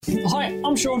Hi,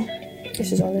 I'm Sean.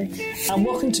 This is Ollie. And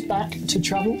welcome back to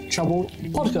Travel Trouble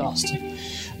Podcast,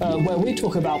 where we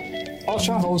talk about our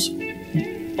travels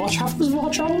with our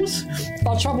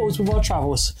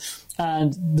travels.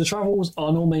 And the troubles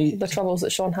are normally... The troubles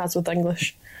that Sean has with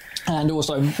English. And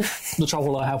also the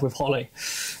trouble I have with Holly.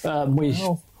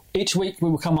 Each week we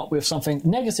will come up with something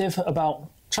negative about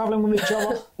travelling with each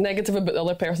other. Negative about the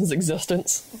other person's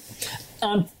existence.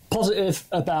 And positive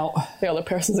about... the other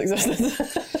person's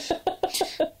existence.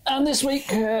 And this week,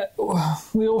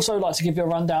 we also like to give you a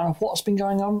rundown of what's been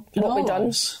going on in what our we've done.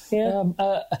 lives. Yeah.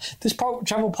 This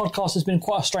travel podcast has been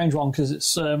quite a strange one because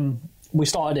it's we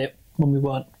started it when we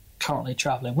weren't currently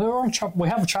travelling. We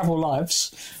have travel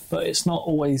lives, but it's not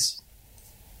always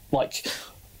like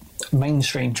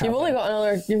mainstream travel.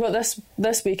 You've got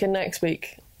this week and next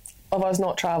week of us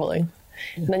not travelling,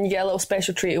 and then you get a little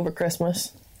special treat over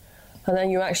Christmas, and then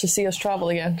you actually see us travel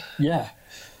again. Yeah.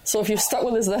 So if you've stuck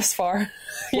with us this far,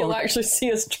 you'll actually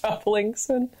see us travelling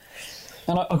soon.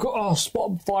 And I got our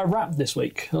Spotify Wrapped this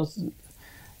week.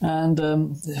 And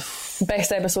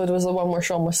best episode was the one where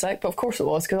Sean was sick, but of course it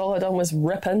was, because all I done was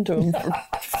rip into him for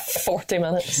 40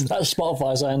 minutes. That's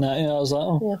Spotify saying that. I was like,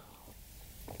 oh. Yeah.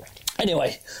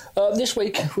 Anyway, this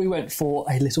week we went for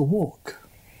a little walk.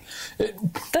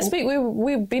 This week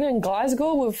we've been in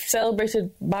Glasgow. We've celebrated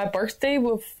my birthday.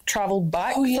 We've travelled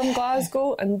back from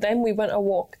Glasgow, and then we went a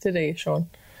walk today, Sean.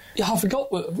 Yeah, I forgot.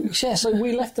 Yeah, so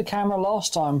we left the camera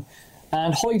last time,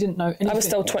 and Holly didn't know anything. I was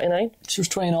still 29. She was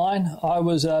 29. I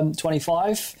was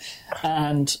 25,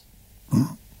 and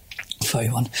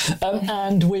 31.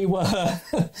 And we were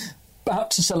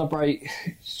about to celebrate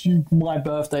my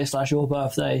birthday / your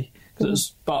birthday,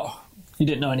 but you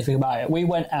didn't know anything about it. We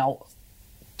went out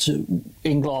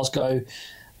in Glasgow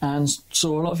and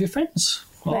saw a lot of your friends.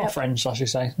 Well, our friends, I should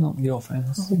say, not your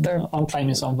friends. I'm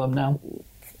claiming some of them now.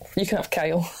 You can have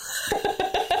Kyle.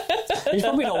 He's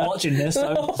probably not watching this,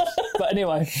 so. But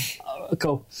anyway,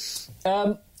 cool.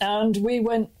 And we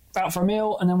went out for a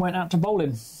meal and then went out to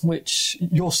bowling, which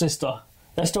your sister...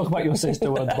 Let's talk about your sister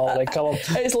with bowling. Come on.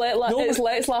 It's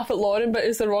let's laugh at Lauren, but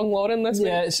it's the wrong Lauren this week.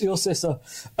 Yeah, it's your sister.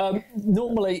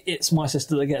 Normally, it's my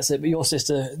sister that gets it, but your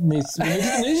sister needs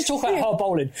to talk about her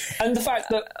bowling and the fact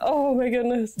that. Oh my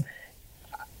goodness!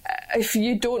 If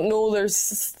you don't know,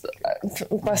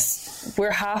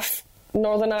 we're half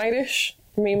Northern Irish.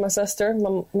 Me and my sister.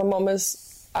 My mum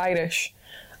is Irish,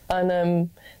 and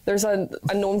there's a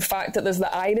known fact that there's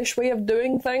the Irish way of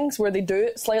doing things where they do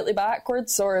it slightly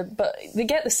backwards, but they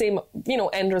get the same,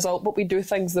 end result, but we do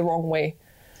things the wrong way.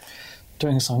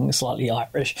 Doing something slightly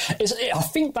Irish. I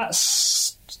think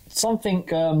that's something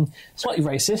slightly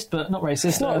racist, but not racist.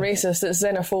 It's not racist, it's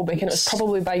xenophobic, and it was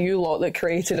probably by you lot that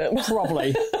created it.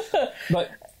 Probably.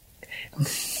 But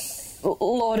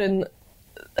Lauren,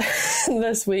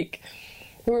 this week,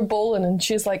 we were bowling and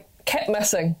she's like, kept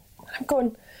missing. I'm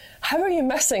going... How are you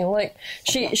missing? Like,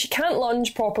 she can't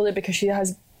lunge properly because she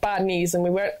has bad knees, and we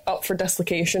went up for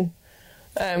dislocation.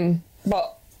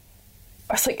 But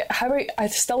I was like, I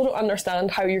still don't understand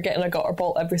how you're getting a gutter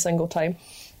ball every single time.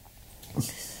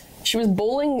 She was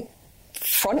bowling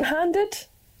front-handed,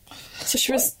 so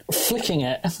she was flicking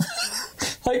it,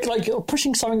 like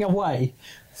pushing something away.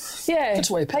 Yeah,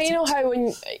 and you know how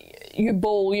when you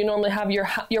bowl, you normally have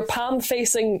your palm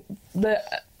facing the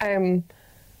pin.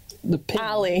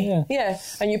 Alley, yeah,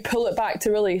 and you pull it back to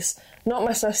release. Not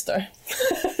my sister.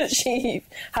 She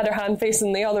had her hand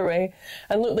facing the other way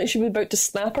and looked like she was about to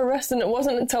snap her wrist, and it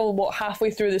wasn't until halfway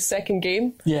through the second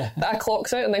game that I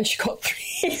clocked out, and then she got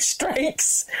 3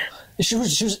 strikes. She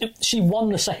won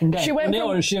the second game. She went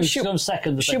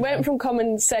second. She went from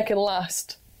coming second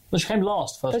last. Well, she came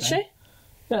last first. Did she?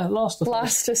 Yeah, last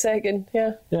to second.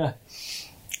 Yeah. Yeah.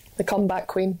 The comeback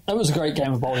queen. That was a great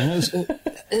game of bowling.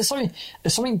 There's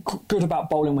something good about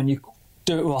bowling when you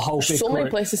do it with a whole big so group. many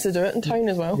places to do it in town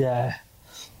as well. Yeah.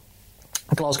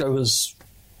 Glasgow was,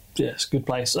 it's a good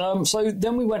place. So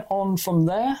then we went on from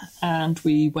there, and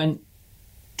we went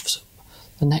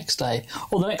the next day.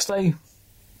 The next day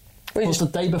was the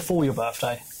day before your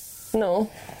birthday.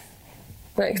 No.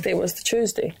 The next day was the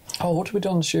Tuesday. Oh, what did we do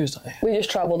on the Tuesday? We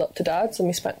just travelled up to Dad's and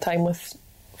we spent time with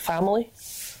family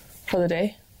for the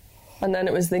day. And then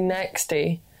it was the next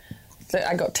day that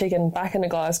I got taken back into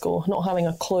Glasgow, not having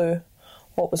a clue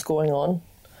what was going on.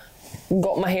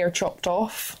 Got my hair chopped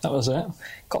off. That was it.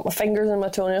 Got my fingers and my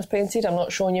toenails painted. I'm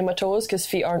not showing you my toes because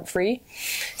feet aren't free.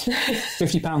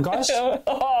 £50, guys?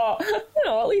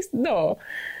 No, at least, no.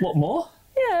 What, more?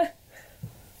 Yeah.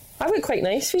 I look quite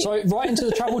nice feet. So write into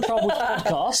the Travel Trouble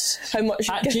podcast How much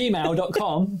at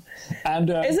gmail.com. And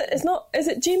Is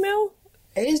it Gmail?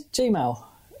 It is Gmail.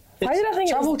 Why did I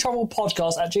think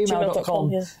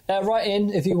travelpodcast@gmail.com. Yeah. Write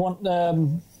in if you want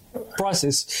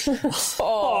prices.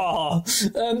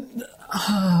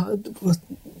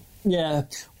 Yeah,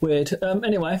 weird.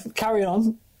 Anyway, carry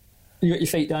on. You got your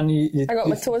feet done. I got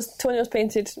my toenails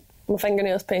painted, my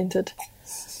fingernails painted,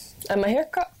 and my hair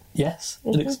cut. Yes,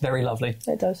 it looks very lovely.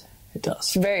 It does. It does.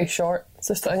 It's very short. It's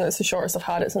just, I think it's the shortest I've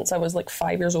had it since I was like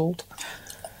 5 years old.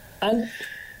 And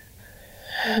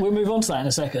we'll move on to that in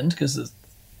a second because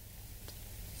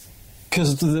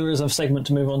there is a segment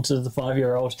to move on to the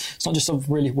 5-year-old. It's not just a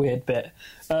really weird bit.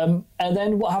 And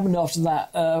then what happened after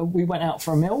that? We went out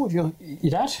for a meal with your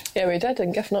dad. Yeah, we did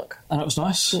in Giffnock. And it was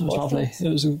nice. It was lovely. Nice. It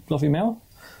was a lovely meal.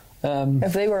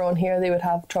 If they were on here, they would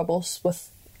have troubles with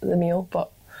the meal,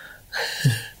 but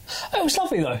it was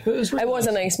lovely though. It was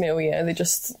a nice meal. Yeah, they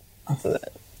just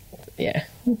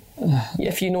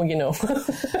if you know, you know.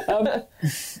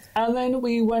 And then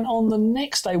we went on the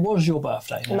next day. Was your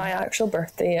birthday? My actual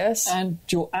birthday, yes. And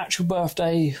your actual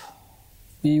birthday,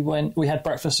 we had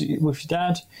breakfast with your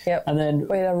dad. Yep. And then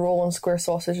we had a roll and square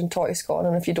sausage and totty scone,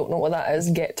 and if you don't know what that is,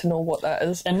 get to know what that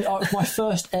is. And my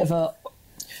first ever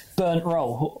burnt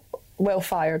roll. Well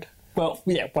fired. Well,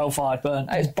 yeah, well fired burnt.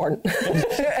 It's burnt.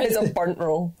 It's a burnt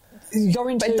roll.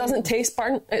 But it doesn't taste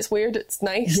burnt. It's weird. It's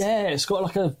nice. Yeah, it's got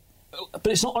like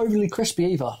but it's not overly crispy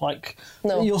either. Like,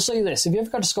 no. You'll see this. If you ever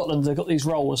go to Scotland, they've got these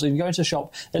rolls, and you go into a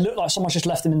shop, they look like someone's just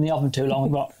left them in the oven too long.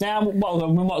 But, we might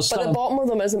as well. But the bottom of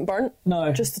them isn't burnt.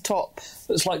 No. Just the top.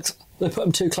 It's like they put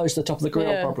them too close to the top of the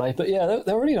grill, probably. But yeah,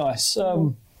 they're really nice.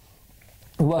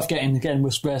 Worth getting, again,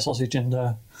 with square sausage and...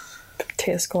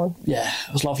 potato scone. Yeah,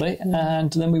 it was lovely.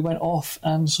 And then we went off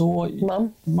and saw...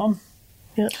 Mum.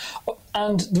 Yeah.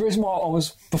 And the reason why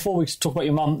before we talk about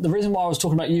your mum, the reason why I was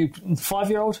talking about you,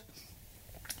 5-year-old,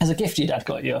 is a gift your dad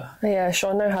got you. Yeah,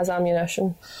 Sean now has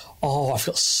ammunition. Oh, I've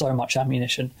got so much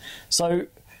ammunition. So,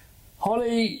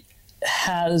 Holly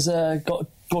has got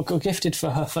gifted for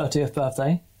her 30th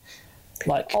birthday.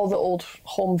 Like all the old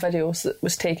home videos that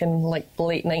was taken like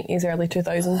late 90s, early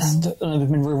 2000s. And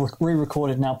they've been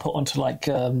re-recorded now, put onto like...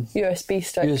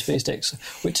 USB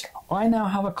sticks, which I now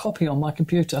have a copy on my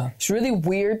computer. It's really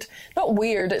weird. Not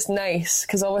weird, it's nice,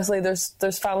 because obviously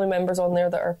there's family members on there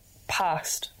that are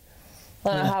passed.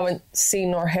 And I haven't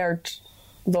seen or heard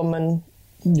them in,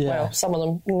 well, some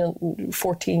of them,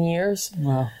 14 years.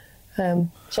 Wow.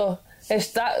 So it's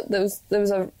that there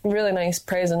was a really nice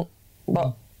present,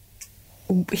 but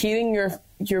hearing your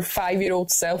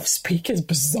 5-year-old self speak is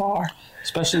bizarre.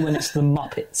 Especially when it's the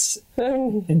Muppets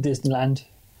in Disneyland.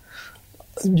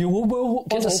 You will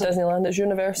it wasn't Disneyland, it's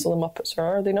Universal, the Muppets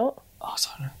are they not? Oh, I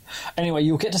don't know. Anyway,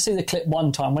 you'll get to see the clip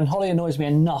one time. When Holly annoys me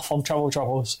enough on Travel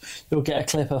Troubles, you'll get a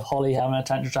clip of Holly having a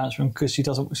tantrum because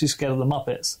she's scared of the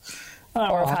Muppets.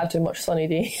 Or I've had too much Sunny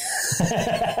D.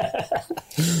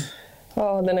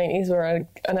 Oh, the 90s were an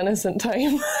innocent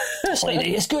time. Sunny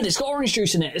D, it's good. It's got orange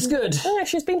juice in it. It's good. Yeah,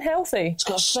 she's been healthy. It's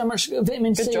got so much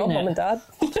vitamin C in it. Good job, Mum and Dad.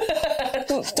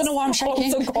 Don't know why I'm shaking.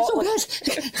 It's all good.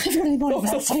 Everybody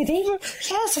knows Sunny D.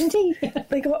 Yeah, Sunny D.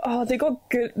 They got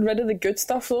rid of the good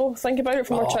stuff though. Think about it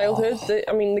from our childhood.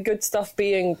 The good stuff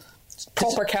being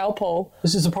proper Calpol.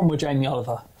 This is the problem with Jamie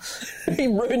Oliver. He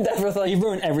ruined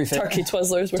everything. Turkey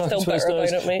Twizzlers. We're still bitter about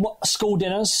it, mate. School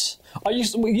dinners.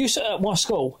 We used to, at my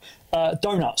school,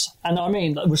 donuts. And I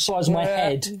mean, the size of my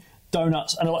head,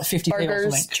 donuts. And like 50p or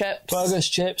something. Burgers,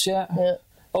 chips, yeah.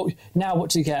 Oh, now what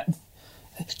do you get?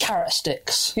 Carrot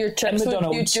sticks. Your chips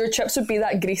would be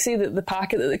that greasy, the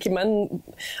packet that they came in.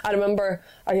 I remember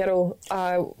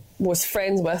I was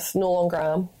friends with, no longer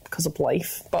am because of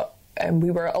life, but we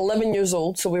were 11 years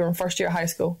old, so we were in first year of high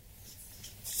school.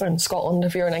 In Scotland,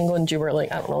 if you're in England, you were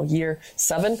like, I don't know, year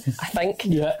 7, I think.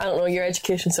 Yeah. I don't know, your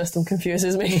education system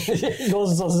confuses me.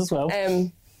 Yours does as well.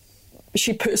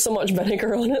 She put so much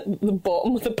vinegar on it, the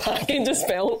bottom of the packet just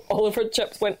fell. All of her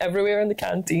chips went everywhere in the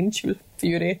canteen. She was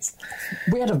furious.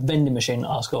 We had a vending machine at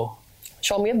our school.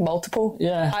 Sean, we had multiple.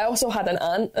 Yeah. I also had an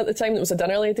aunt at the time that was a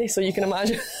dinner lady, so you can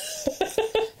imagine.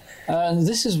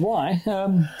 This is why...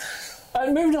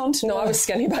 moving on to... No, I was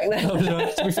skinny back then.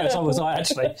 To be fair, so was I,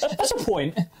 actually. That's a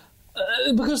point.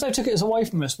 Because they took it away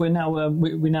from us, we're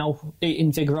now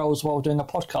eating fig rolls while doing a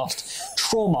podcast.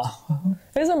 Trauma.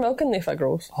 Is there milk in the fig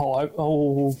rolls?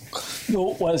 Oh,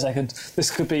 wait a second.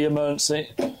 This could be emergency.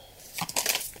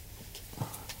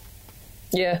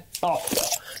 Yeah. Oh.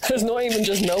 There's not even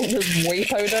just milk, there's whey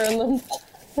powder in them.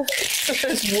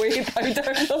 There's whey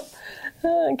powder in them.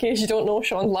 In case you don't know,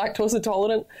 Sean's lactose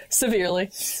intolerant. Severely.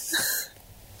 It's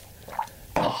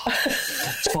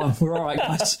fine, we're alright,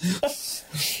 guys.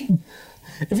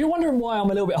 If you're wondering why I'm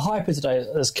a little bit hyper today,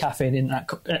 there's caffeine in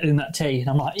that tea, and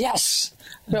I'm like, yes.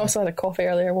 We also had a coffee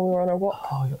earlier when we were on our walk.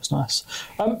 Oh, it was nice.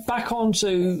 Back on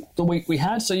to the week we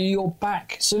had. So you're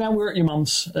back. So now we're at your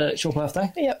mum's. It's your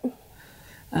birthday. Yep.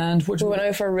 And we went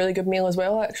out for a really good meal as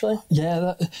well, actually.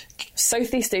 Yeah.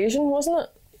 Southeast Asian, wasn't it?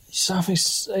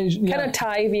 Southeast Asian. Kind of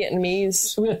Thai, Vietnamese.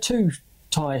 So we had 2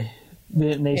 Thai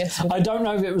Vietnamese. Yes, I don't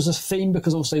know if it was a theme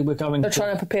because obviously we're going. They're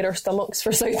trying to prepare our stomachs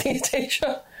for Southeast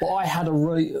Asia. Well, I had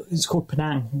it's called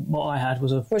Penang. What I had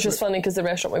was which is funny because the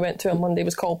restaurant we went to on Monday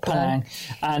was called Penang.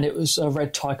 And it was a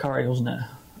red Thai curry, wasn't it?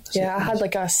 Yeah, I had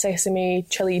like a sesame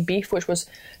chili beef, which was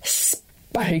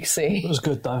spicy. It was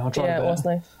good though. I tried it. It was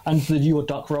nice. And your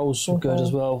duck rolls were good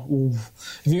as well. Ooh.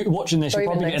 If you're watching this, you're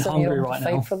probably getting hungry right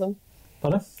now. For them.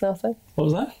 Pardon? Nothing. What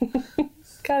was that?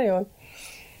 Carry on.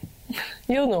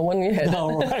 You'll know when you hit it.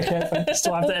 Oh, right, okay.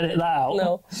 Still have to edit that out.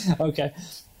 No. Okay.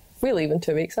 We leave in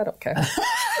 2 weeks. I don't care.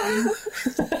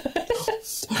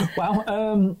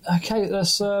 Wow. Okay.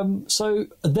 That's so.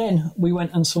 Then we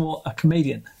went and saw a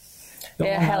comedian.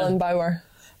 Helen Bauer.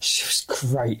 She was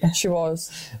great. She was.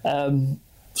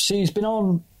 She's been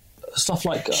on stuff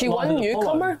like. She won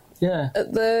Newcomer. Yeah.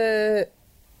 At the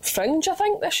Fringe, I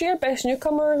think, this year, Best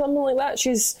Newcomer or something like that.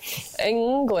 She's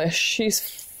English.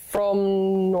 She's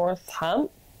from Northampton.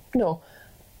 No.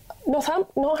 Not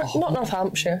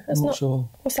Northamptonshire. It's not sure.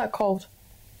 What's that called?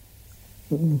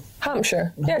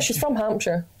 Hampshire. Yeah, she's from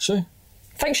Hampshire. She? I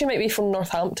think she might be from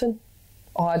Northampton.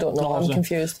 Oh, I don't know. I'm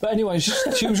confused. But anyway,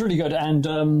 she was really good,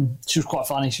 and she was quite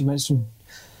funny. She made some.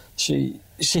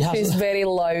 She's very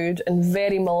loud and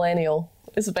very millennial.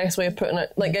 Is the best way of putting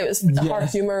it. Like her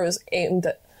humour was aimed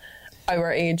at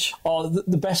our age. Oh,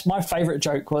 the best. My favourite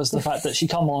joke was the fact that she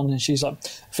come on and she's like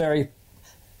very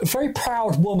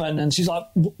proud woman, and she's like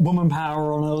woman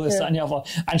power and all this that and the other,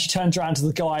 and she turns around to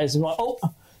the guys and like, oh,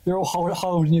 you're all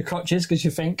holding your crutches because you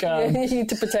think you need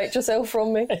to protect yourself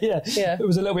from me. Yeah. It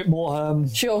was a little bit more.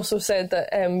 She also said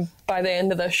that by the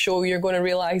end of this show, you're going to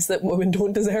realise that women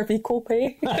don't deserve equal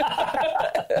pay.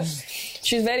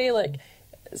 She's very like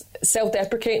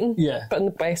self-deprecating, but in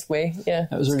the best way. Yeah,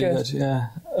 that was really good. Yeah,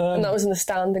 and that was in the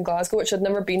Stand in Glasgow, which I'd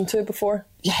never been to before.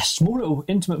 Yeah, small little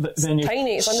intimate venue.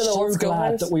 Tiny. It's under the old school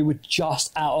glad house. That we were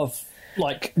just out of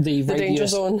like the danger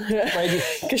zone,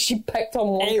 because she picked on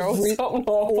one girl.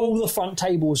 All the front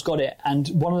tables got it, and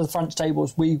one of the front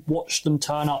tables we watched them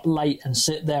turn up late and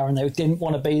sit there, and they didn't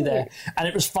want to be there. And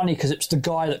it was funny because it's the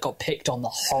guy that got picked on the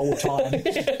whole time.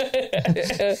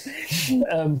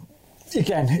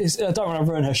 Again, I don't want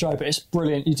to ruin her show, but it's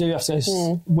brilliant. You do have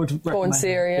to would recommend. Go and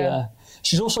see her, yeah.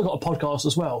 She's also got a podcast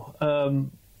as well.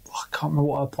 I can't remember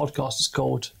what her podcast is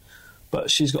called, but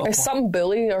she's got. It's some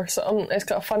bully or something. It's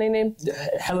got a funny name.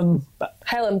 Helen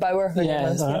Bauer.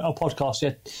 A podcast.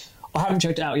 Yeah, I haven't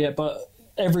checked it out yet, but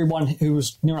everyone who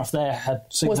was near enough there had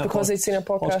seen. Was because they'd seen her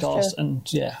podcast, and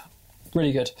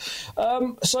really good.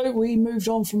 So we moved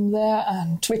on from there,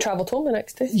 and we travelled home the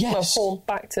next day. Yes, well, home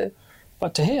back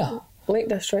to here. Lake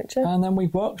District, yeah. And then we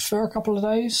worked for a couple of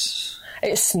days.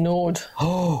 It snowed.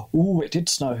 It did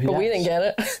snow. But we didn't get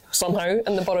it, somehow,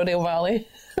 in the Borrowdale Valley.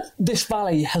 This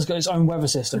valley has got its own weather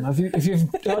system. If you've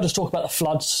heard us talk about the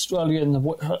floods earlier in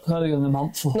the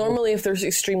month. Normally, if there's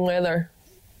extreme weather,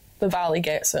 the valley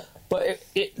gets it. But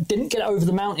it didn't get over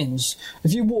the mountains.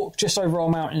 If you walk just over our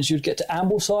mountains, you'd get to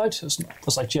Ambleside.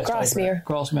 It's like just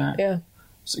Grasmere. Yeah.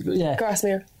 So, yeah.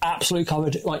 Grasmere. Absolutely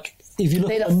covered. Like, if you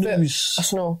look at the news... of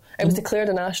snow. It was declared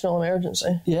a national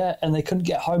emergency. Yeah, and they couldn't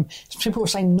get home. People were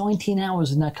saying 19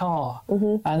 hours in their car.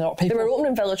 Mm-hmm. And there were people... They were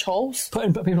opening village halls.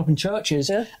 Putting people up in churches.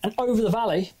 Yeah. And over the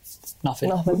valley,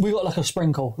 nothing. We got like a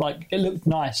sprinkle. Like, it looked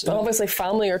nice. And obviously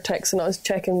family are texting us,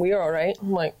 checking we're all right.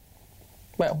 I'm like,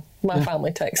 well, my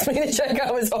family texted me to check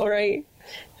I was all right.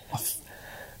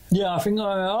 Yeah, I think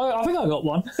I got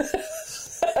one.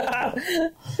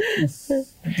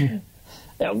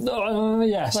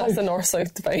 That's the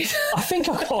north-south divide. I think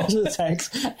I got onto the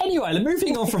text. Anyway,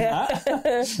 moving on from that.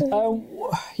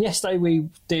 Yesterday we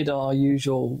did our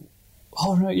usual...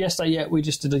 Oh, no, yesterday, we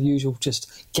just did the usual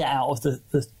just get out of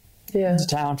the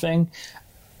town thing.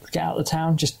 Get out of the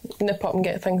town, just... Nip up and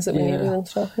get things that we needed and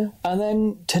stuff, And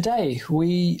then today,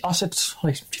 I said, do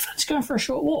you fancy going for a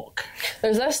short walk?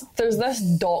 There's this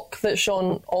dock that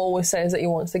Sean always says that he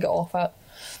wants to get off at.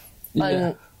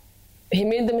 And he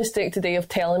made the mistake today of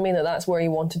telling me that that's where he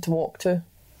wanted to walk to.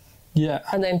 Yeah.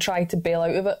 And then tried to bail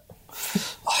out of it.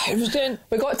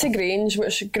 We got to Grange,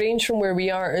 which Grange from where we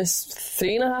are is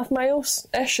 3.5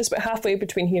 miles-ish. It's about halfway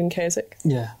between here and Keswick.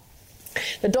 Yeah.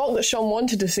 The dock that Sean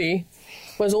wanted to see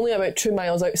was only about 2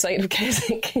 miles outside of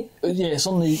Keswick. Yeah, it's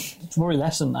probably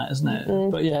less than that, isn't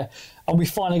it? But yeah, and we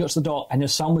finally got to the dock, and your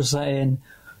son was saying,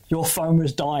 your phone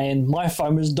was dying, my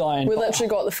phone was dying. We literally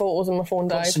got the photos and my phone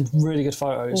died. Got some really good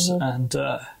photos, and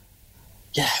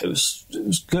yeah, it was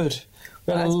good.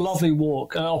 We had a lovely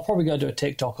walk, and I'll probably go do a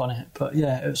TikTok on it. But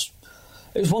yeah, it was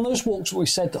one of those walks that we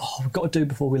said that we've got to do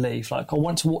before we leave. Like, I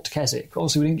want to walk to Keswick.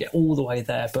 Obviously, we didn't get all the way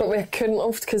there, but we couldn't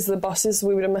have because the buses.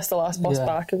 We would have missed the last bus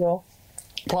back as well.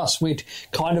 Plus, we'd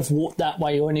kind of walked that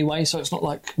way anyway, so it's not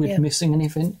like we're missing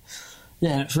anything.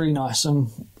 Yeah, it's really nice,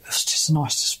 and it's just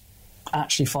nice to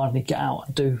actually finally get out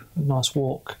and do a nice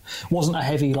walk. It wasn't a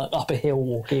heavy, like, up a hill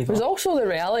walk either. There's also the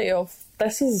reality of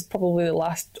this is probably the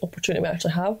last opportunity we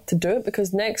actually have to do it,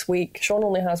 because next week Sean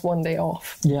only has 1 day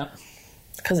off. Yeah.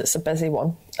 Because it's a busy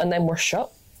one. And then we're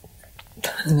shut.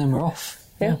 And then we're off.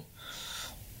 Yeah.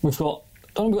 We've got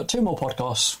 2 more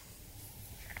podcasts.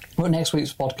 We've got next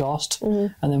week's podcast,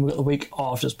 and then we've got the week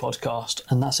after's podcast,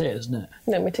 and that's it, isn't it?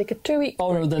 And then we take a 2-week...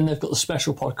 Oh, no, then they've got the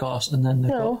special podcast, and then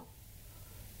they've got...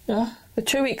 Yeah? The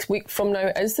 2 week from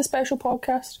now is the special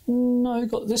podcast? No, we've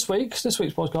got this week's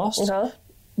podcast. Uh-huh.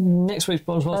 Next week's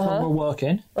podcast when we're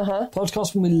working. Uh-huh.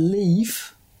 Podcast when we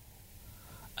leave.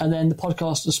 And then the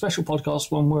special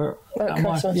podcast when we're at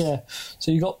Christmas. Yeah.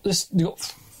 So you got a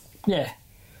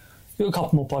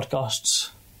couple more podcasts,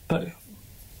 but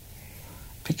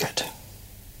be good.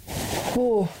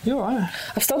 Oh, you're all right.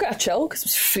 I've still got a chill because it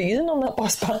was freezing on that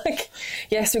bus back.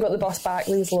 Yes, we got the bus back,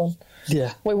 leave us alone.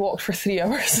 Yeah. We walked for 3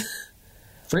 hours.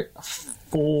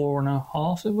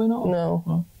 4.5, did we not? No.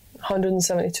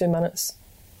 172 minutes.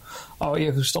 Oh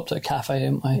yeah, we stopped at a cafe,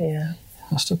 didn't we? Yeah.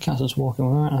 I still count as walking.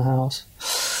 We're at our house.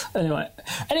 Anyway,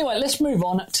 let's move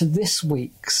on to this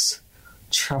week's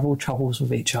travel troubles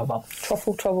with each other.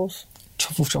 Truffle troubles.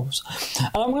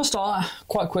 And I'm going to start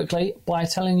quite quickly by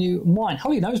telling you mine.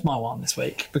 Holly knows my one this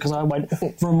week because I won't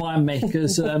remind me.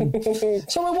 Because so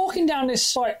we're walking down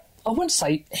this, like, I wouldn't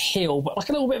say hill, but like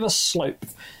a little bit of a slope.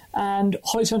 And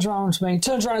Holly turns around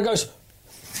and goes,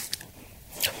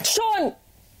 Sean!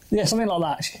 Yeah, something like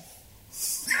that.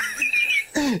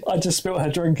 I just spilt her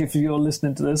drink if you're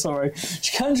listening to this, sorry.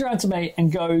 She turns around to me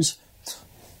and goes,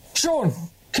 Sean,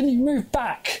 can you move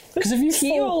back? Because if you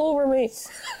tea all over me.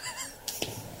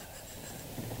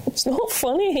 It's not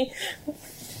funny.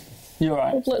 You're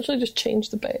right. I've literally just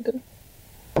changed the bed.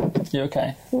 You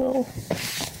okay? No.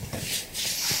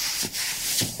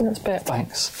 That's better.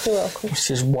 Thanks. You're welcome.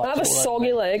 I have a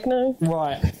soggy leg now.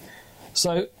 Right.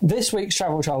 So this week's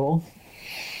travel trouble,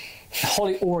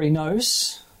 Holly already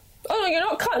knows. Oh no, you're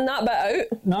not cutting that bit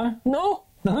out. No? No.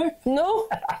 No? No.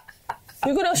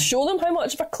 You're going to show them how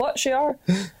much of a klutz you are.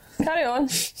 Carry on.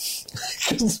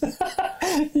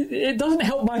 It doesn't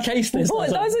help my case, this. No,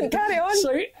 it doesn't. Carry on.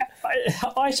 So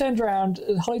I turned around,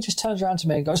 Holly just turns around to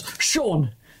me and goes,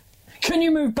 Sean, can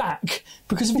you move back?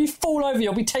 Because if you fall over,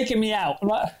 you'll be taking me out. I'm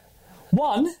like,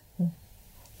 1,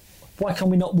 why can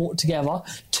we not walk together?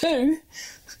 2,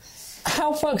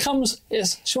 how far comes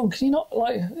is Sean, can you not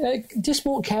just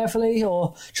walk carefully,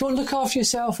 or Sean, look after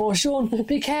yourself, or Sean,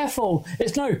 be careful.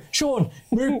 It's no, Sean,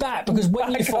 move back, because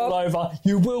when you fall over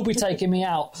you will be taking me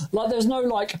out. Like, there's no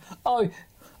oh,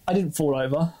 I didn't fall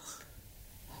over,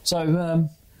 so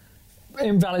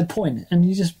invalid point, and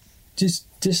you just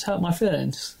hurt my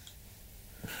feelings.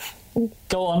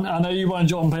 Go on, I know you want to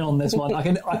jump in on this one. I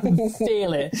can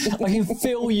feel it. I can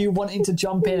feel you wanting to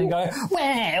jump in and go,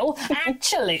 well,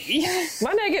 actually.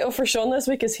 My negative for Sean this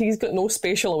week is he's got no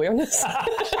spatial awareness.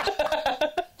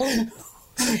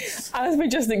 As we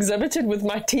just exhibited with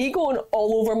my tea going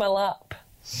all over my lap.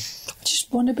 I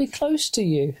just want to be close to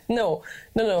you. No.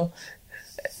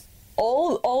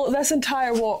 All this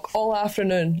entire walk, all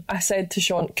afternoon, I said to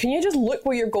Sean, can you just look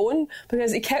where you're going?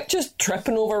 Because he kept just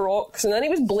tripping over rocks, and then he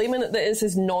was blaming it that it's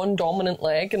his non-dominant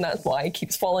leg, and that's why he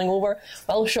keeps falling over.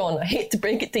 Well, Sean, I hate to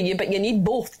break it to you, but you need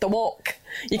both to walk.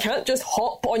 You can't just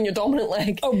hop on your dominant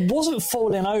leg. I wasn't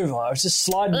falling over, I was just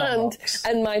sliding on rocks.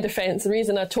 In my defence, the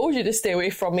reason I told you to stay away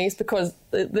from me is because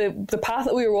the path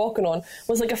that we were walking on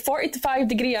was like a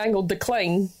 45-degree angle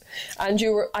decline, and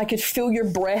I could feel your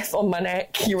breath on my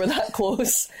neck. You were that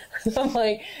close. I'm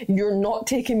like, you're not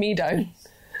taking me down.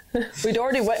 We'd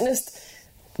already witnessed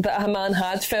that a man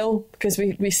had fell, because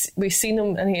we seen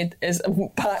him, and his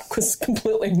back was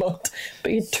completely mud,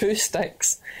 but he had 2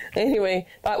 sticks. Anyway,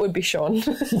 that would be Sean.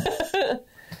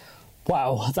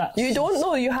 Wow, that you don't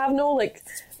know. You have no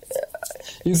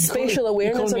spatial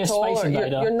awareness at all.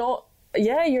 You're not.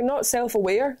 Yeah, you're not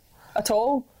self-aware at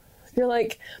all. You're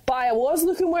like, but I was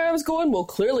looking where I was going. Well,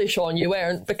 clearly, Sean, you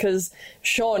weren't, because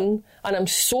Sean, and I'm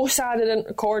so sad I didn't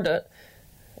record it,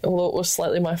 although it was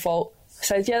slightly my fault, I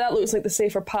said, yeah, that looks like the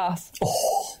safer path.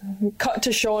 Oh. Cut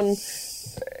to Sean,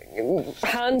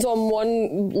 hands on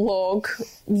one log,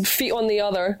 feet on the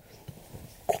other,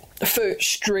 foot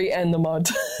straight in the mud.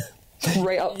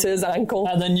 Right up to his ankle.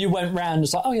 And then you went round and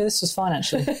was like, oh yeah, this was fine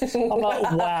actually. I'm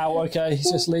like, wow, okay,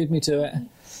 just lead me to it.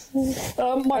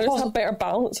 I just have better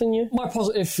balance than you. My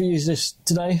positive for you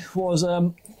today was...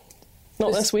 Not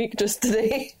this week, just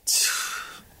today.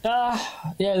 Yeah,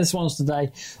 this one's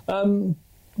today.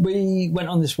 We went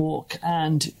on this walk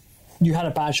and you had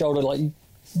a bad shoulder, like...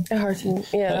 It hurted,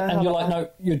 yeah. And you're like, no,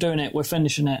 you're doing it, we're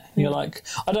finishing it. And you're like,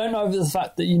 I don't know if the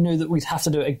fact that you knew that we'd have to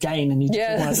do it again and you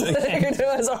just want to do it again.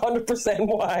 That's 100%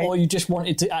 why. Or you just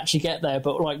wanted to actually get there,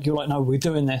 but like you're like, no, we're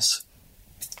doing this.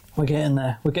 We're getting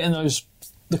there. We're getting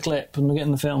the clip and we're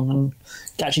getting the film and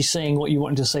actually seeing what you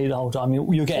wanted to see the whole time.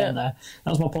 You're getting there.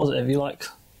 That was my positive. You're like,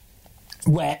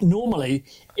 where normally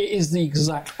it is the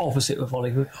exact opposite with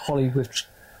Holly with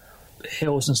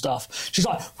hills and stuff. She's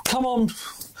like, come on.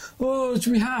 Oh,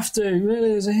 do we have to? Really?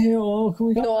 There's a hill? Oh, can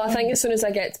we go? No, I think as soon as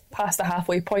I get past the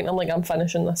halfway point, I'm like, I'm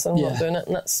finishing this and I'm not doing it.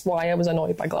 And that's why I was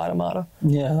annoyed by Glaramara.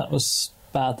 Yeah, that was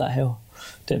bad, that hill.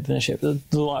 Didn't finish it, but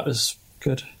the light was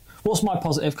good. What's my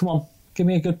positive? Come on, give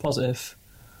me a good positive.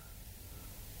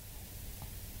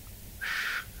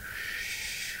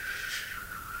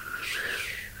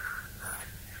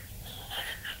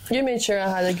 You made sure I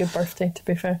had a good birthday, to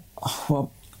be fair.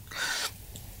 Well...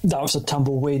 That was a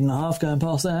tumbleweed and a half going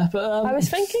past there, but I was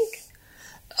thinking.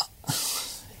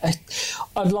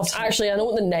 I'd love to. Actually, I know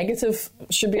what the negative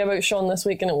should be about Sean this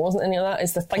week, and it wasn't any of that.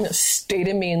 It's the thing that stayed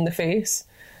in me in the face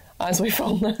as we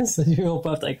filmed this. Your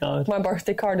birthday card. My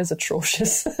birthday card is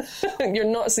atrocious. You're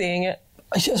not seeing it.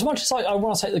 As much as I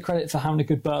want to take the credit for having a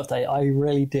good birthday, I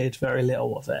really did very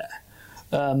little of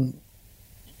it.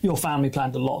 Your family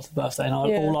planned a lot for the birthday, and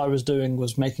all I was doing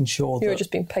was making sure that... You were just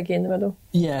being piggy in the middle.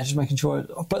 Yeah, just making sure...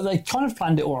 But they kind of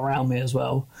planned it all around me as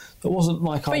well. It wasn't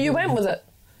like But you went with it.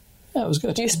 Yeah, it was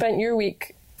good. You spent your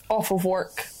week off of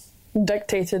work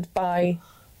dictated by...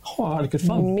 Oh, I had a good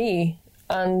fun. Me.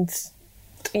 And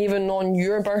even on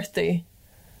your birthday,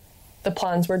 the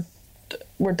plans were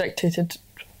dictated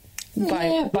by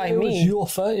me. It was your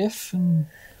 30th. And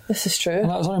this is true.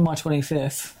 And that was only my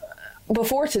 25th.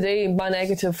 Before today, my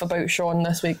negative about Sean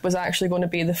this week was actually going to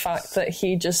be the fact that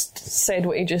he just said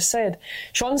what he just said.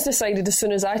 Sean's decided as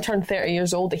soon as I turn 30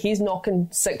 years old that he's knocking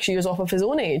 6 years off of his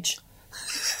own age.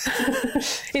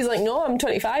 He's like, no, I'm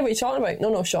 25, what are you talking about?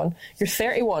 No, Sean, you're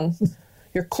 31.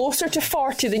 You're closer to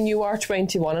 40 than you are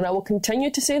 21, and I will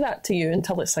continue to say that to you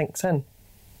until it sinks in.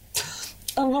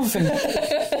 Another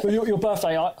thing, with your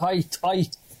birthday,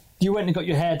 you went and got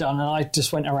your hair done, and I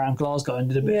just went around Glasgow and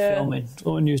did a bit of filming.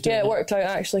 It worked out,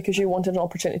 actually, because you wanted an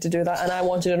opportunity to do that, and I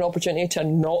wanted an opportunity to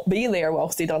not be there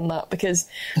whilst he done that, because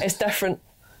it's different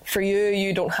for you.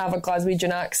 You don't have a Glaswegian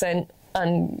accent,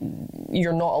 and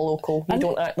you're not a local. You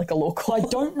don't act like a local. I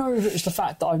don't know if it's the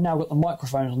fact that I've now got the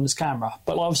microphone on this camera,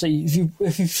 but obviously,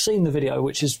 if you've seen the video,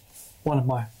 which is one of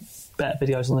my better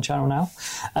videos on the channel now,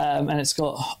 and it's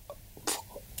got...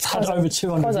 had over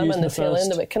 200 views I'm in the tail first.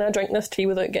 end of it. Can I drink this tea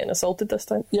without getting assaulted this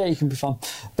time? Yeah, you can be fun.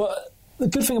 But the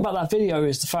good thing about that video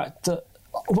is the fact that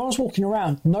when I was walking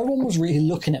around, no one was really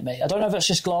looking at me. I don't know if that's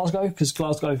just Glasgow, because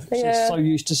Glasgow is so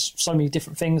used to so many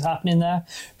different things happening there.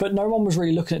 But no one was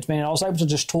really looking at me, and I was able to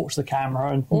just talk to the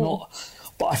camera and not...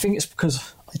 But I think it's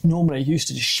because I normally used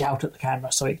to just shout at the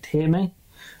camera so it could hear me.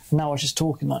 And now I was just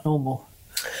talking like normal.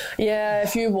 Yeah,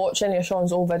 if you watch any of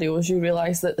Sean's old videos, you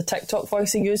realise that the TikTok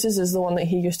voice he uses is the one that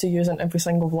he used to use in every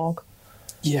single vlog.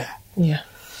 Yeah.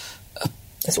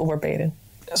 It's overbearing.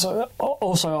 So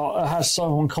also, I had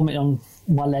someone comment on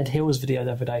my Lead Hills video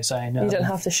the other day saying... you didn't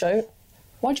have to shout.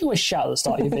 Why do you always shout at the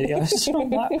start of your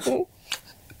videos?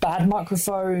 Bad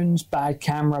microphones, bad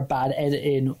camera, bad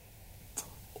editing.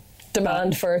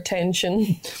 Demand for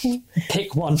attention.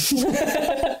 Pick one.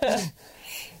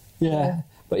 Yeah.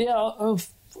 But yeah, I've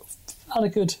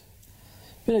had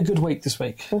been a good week this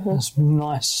week. It's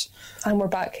nice. And we're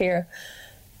back here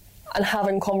and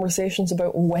having conversations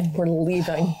about when we're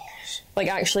leaving. Like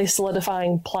actually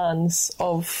solidifying plans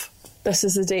of this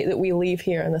is the date that we leave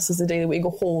here and this is the day that we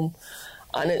go home.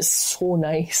 And it's so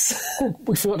nice.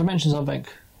 We forgot to mention something.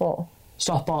 What?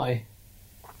 Stop by.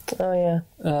 Oh yeah.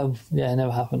 Yeah, it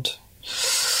never happened.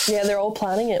 Yeah, they're all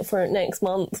planning it for next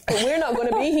month, but we're not going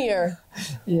to be here.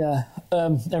 Yeah,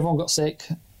 everyone got sick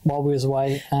while we was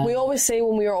away. We always say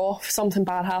when we were off, something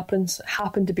bad happens. It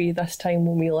happened to be this time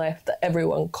when we left that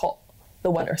everyone caught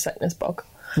the winter sickness bug.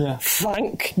 Yeah.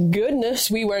 Thank goodness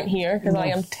we weren't here, because I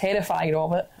am terrified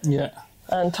of it. Yeah.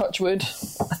 And touch wood,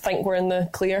 I think we're in the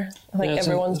clear. I think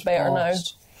everyone's better now.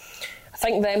 I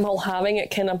think them all having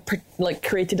it kind of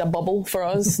created a bubble for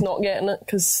us not getting it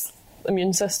because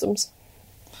immune systems.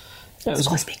 It's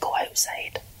because we go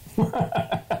outside.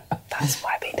 That's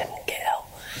why we didn't get ill.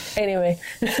 Anyway.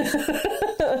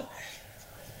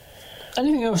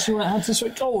 Anything else you want to add this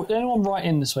week? Oh, did anyone write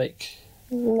in this week?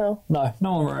 No. No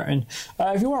one wrote in.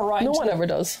 If you want to write no one ever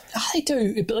does. They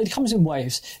do, but it comes in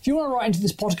waves. If you want to write into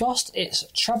this podcast, it's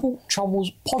Travel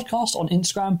Troubles Podcast on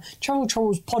Instagram, Travel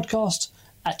Troubles Podcast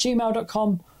at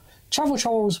gmail.com, Travel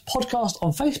Troubles Podcast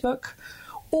on Facebook,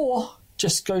 or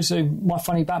just go to My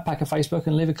Funny Backpacker Facebook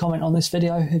and leave a comment on this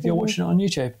video if you're watching it on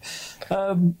YouTube.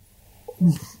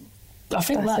 I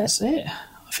think that's it.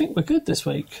 I think we're good this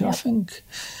week. Yep. I think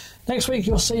next week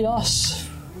you'll see us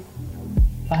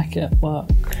back at work.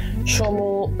 Sean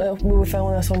will be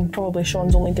filming this on probably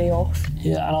Sean's only day off.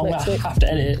 Yeah, and I'll have to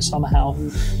edit it somehow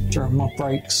during my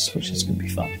breaks, which is going to be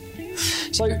fun.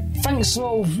 So thanks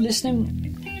for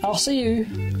listening. I'll see you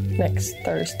next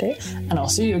Thursday. And I'll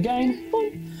see you again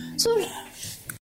soon.